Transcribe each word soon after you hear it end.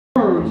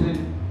words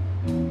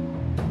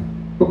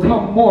and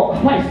become more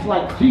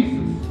Christ-like Jesus.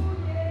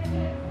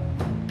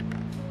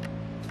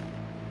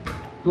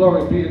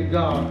 Glory be to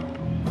God.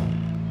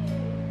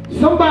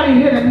 Somebody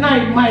here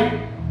tonight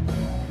might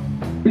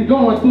be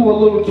going through a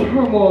little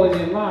turmoil in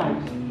their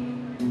lives.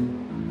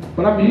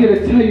 But I'm here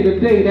to tell you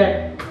today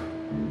that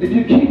if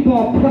you keep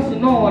on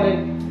pressing on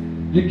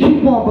and you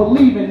keep on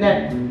believing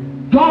that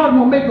God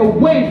will make a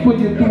way for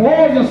you through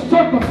all your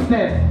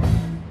circumstances,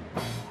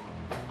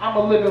 I'm a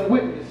living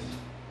witness.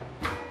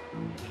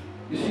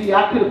 You see,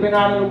 I could have been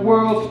out in the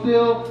world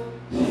still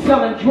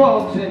selling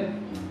drugs and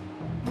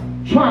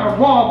trying to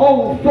rob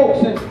old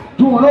folks and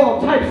doing all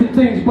types of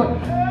things, but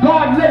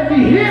God led me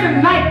here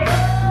tonight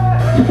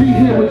to be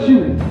here with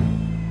you.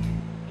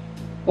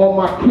 All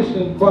my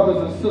Christian brothers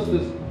and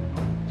sisters,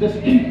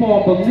 just keep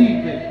on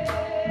believing.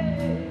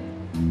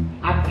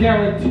 I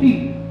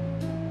guarantee,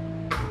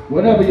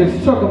 whatever your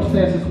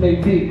circumstances may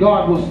be,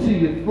 God will see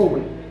you through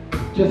it.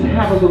 Just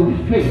have a little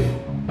faith.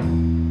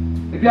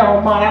 If y'all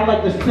don't mind, I'd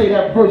like to say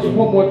that verse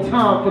one more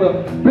time for the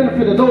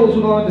benefit of those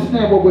who don't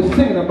understand what we're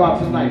singing about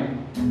tonight.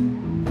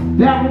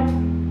 Devil,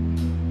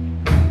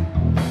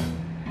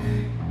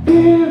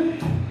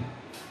 if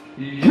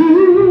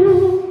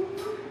you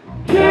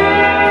can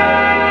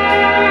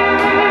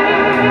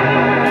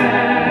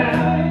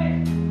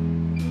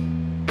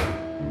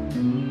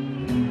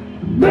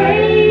make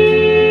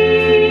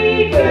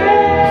it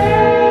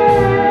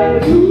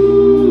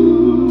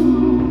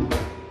through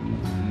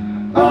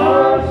a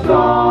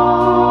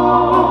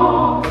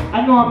storm. I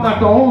know I'm not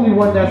the only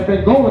one that's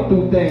been going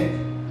through things.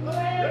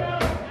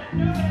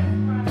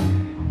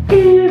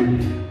 If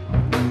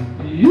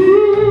you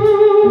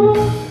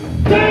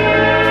can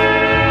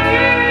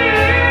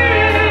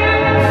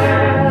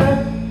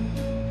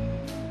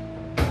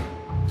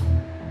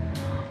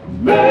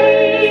make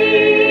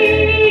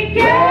it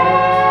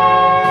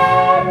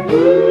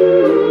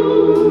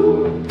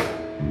through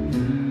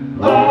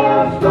a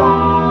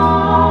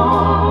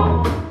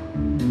storm,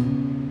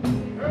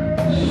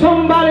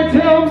 somebody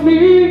tell me.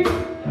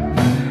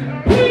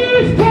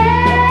 Please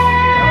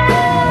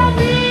tell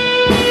me.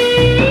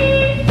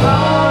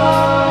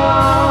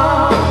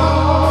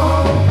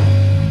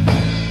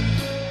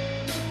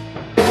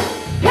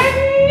 Can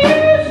you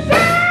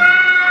say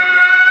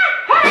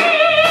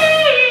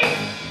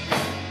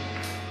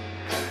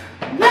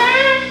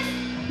that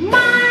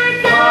my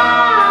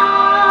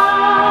God,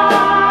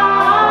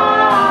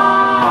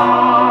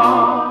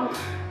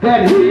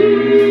 that He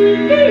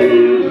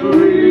is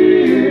real?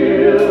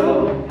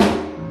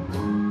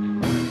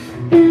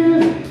 If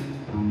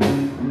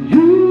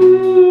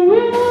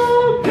you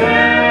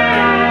can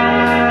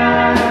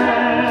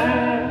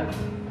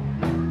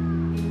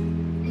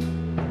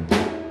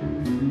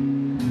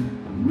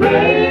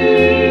make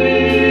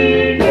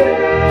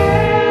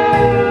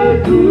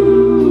it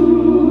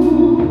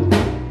through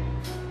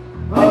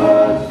a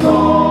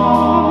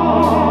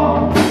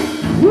storm.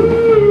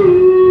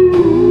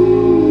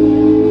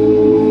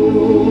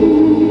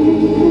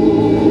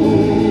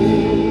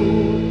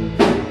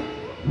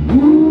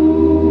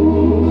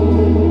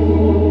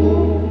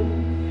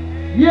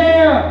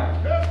 Yeah.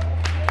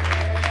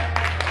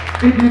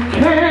 If you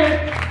can't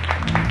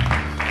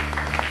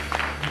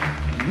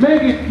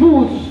make it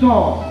through a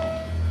storm,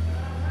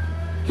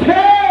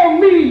 tell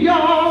me,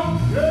 y'all,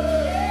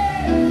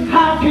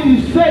 how can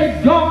you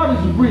say God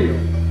is real?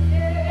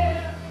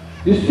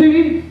 You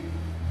see,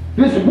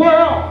 this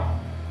world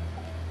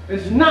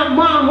is not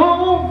my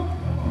home.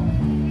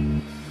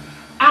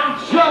 I'm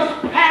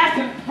just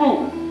passing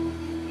through.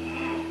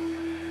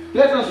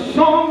 There's a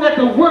song that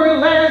the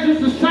wearylands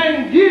used to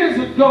sing years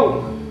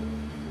ago.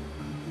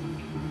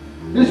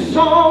 This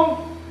song,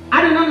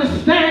 I didn't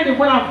understand it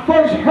when I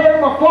first heard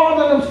my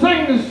father and them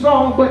sing this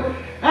song, but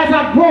as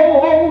I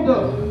grow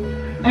older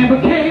and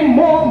became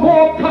more and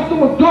more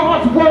accustomed with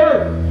God's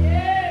word,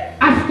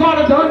 I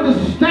started to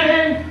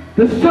understand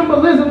the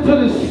symbolism to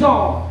this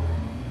song.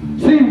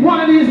 See, one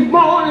of these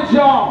mornings,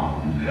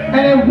 y'all,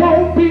 and it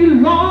won't be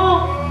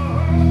long,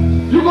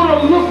 you're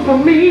going to look for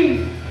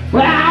me,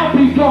 but I'll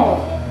be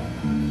gone.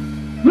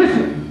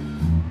 Listen.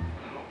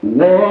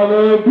 One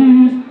of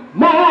these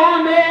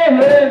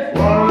mornings,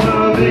 one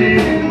of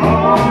these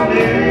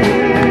mornings,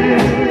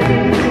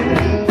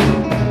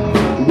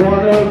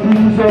 one of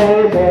these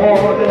old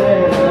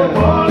mornings,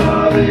 one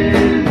of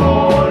these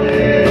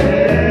mornings,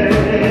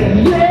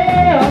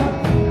 yeah,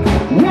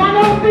 one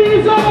of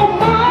these old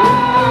mornings,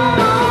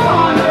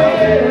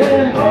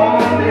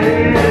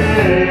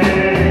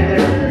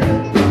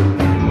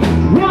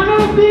 one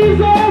of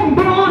these old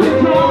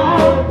mornings,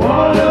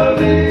 one of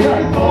these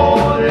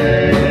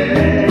mornings,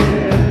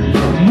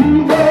 you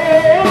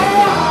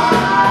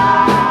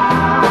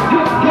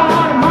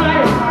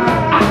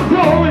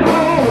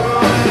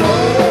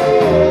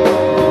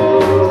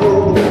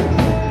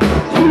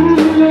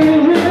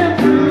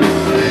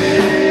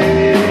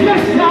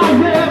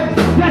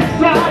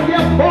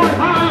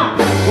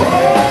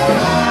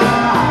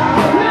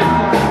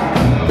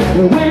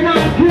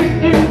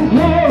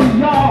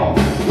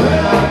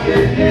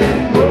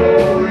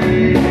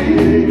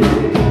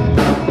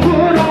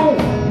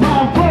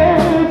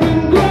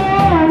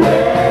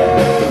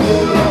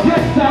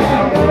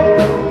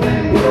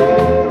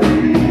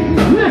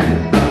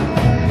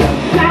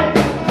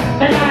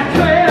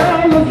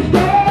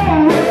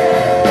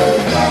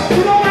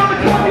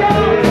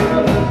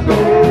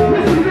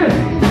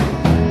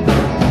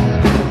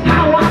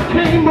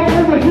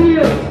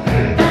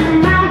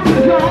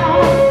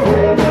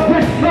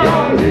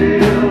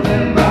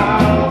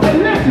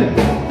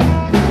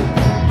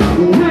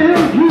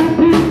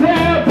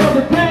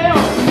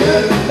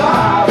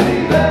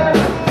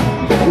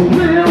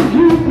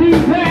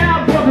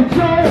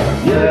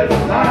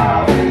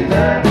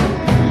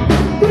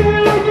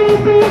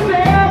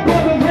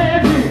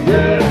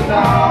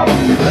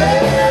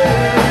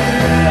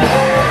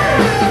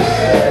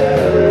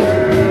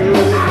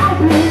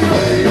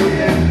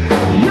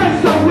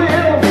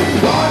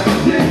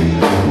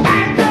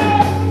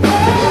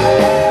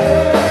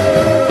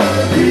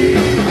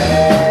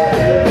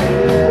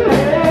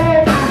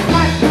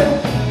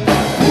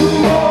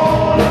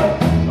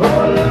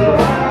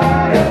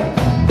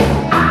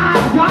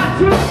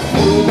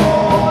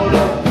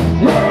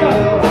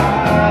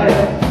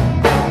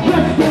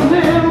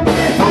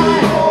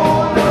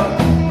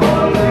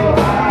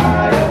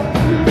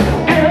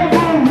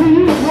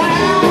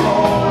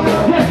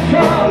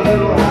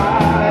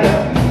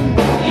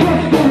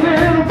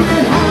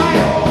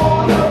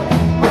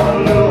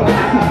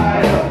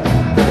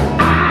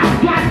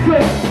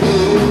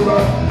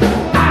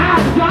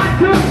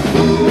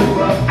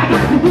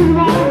got to move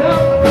on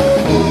up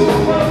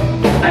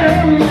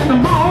early in the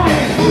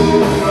morning.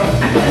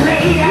 I said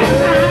late at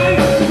night.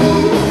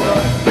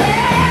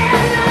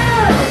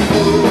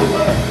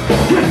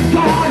 Good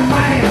God,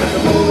 man.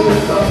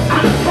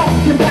 I'm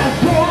talking about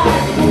joy.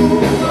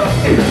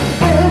 It's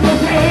over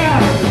there.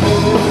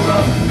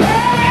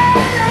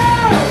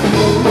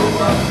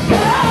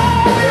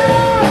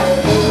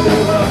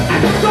 I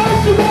said, don't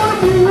you want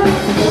to move?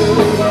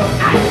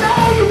 I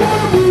know you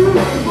want to move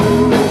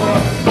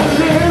a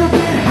little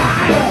bit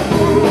higher.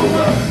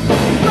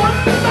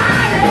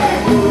 Somebody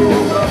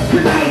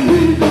tonight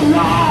needs the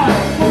Lord.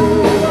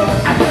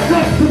 I said,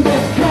 listen to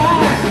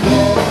joy,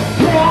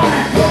 joy,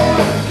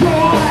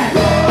 joy,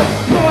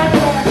 joy,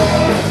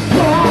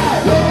 joy,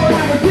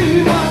 my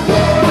Redeemer,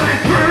 my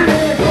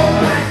attorney,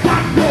 my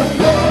doctor,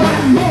 my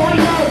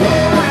lawyer,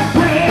 my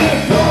bread,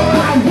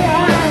 my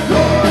water.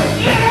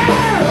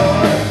 Yeah,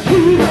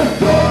 Jesus,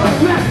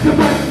 bless the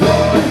word,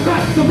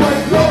 bless the word,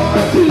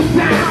 deep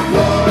down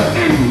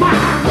in my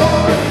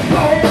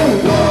soul.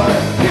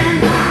 Can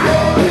I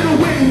get a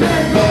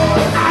witness?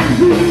 I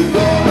need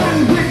one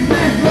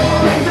witness.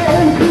 They know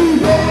who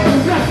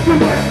bless the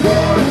word,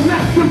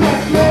 bless the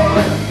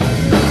word.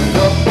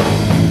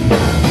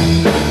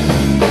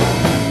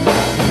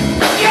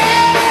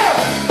 Yeah!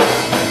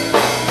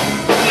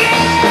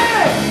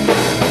 Yeah!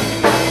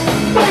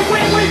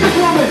 Wait this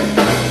woman.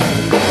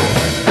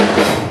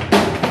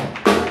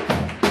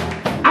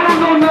 I don't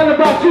know nothing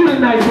about you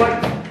tonight, but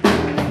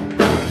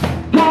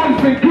God has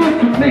been good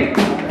to me.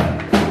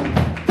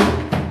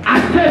 I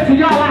said to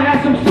y'all I had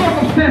some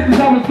circumstances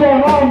that was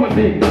going on with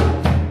me.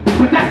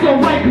 But that's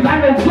alright, because I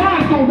know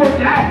God's going to work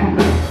it out for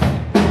me.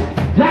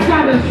 Y'all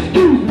got to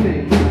excuse me.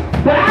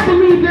 But I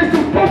believe there's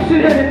some folks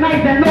in here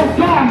tonight that know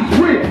God is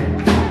real.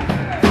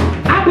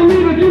 I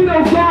believe if you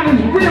know God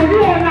is real,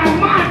 you are not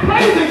mind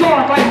praising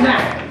God right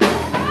now.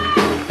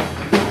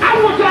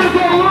 I want y'all to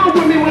go along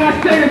with me when I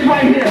say this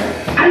right here.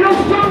 I know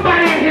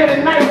somebody in here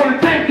tonight want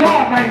to thank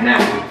God right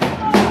now.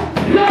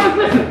 Fellas,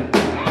 listen.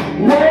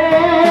 Whoa.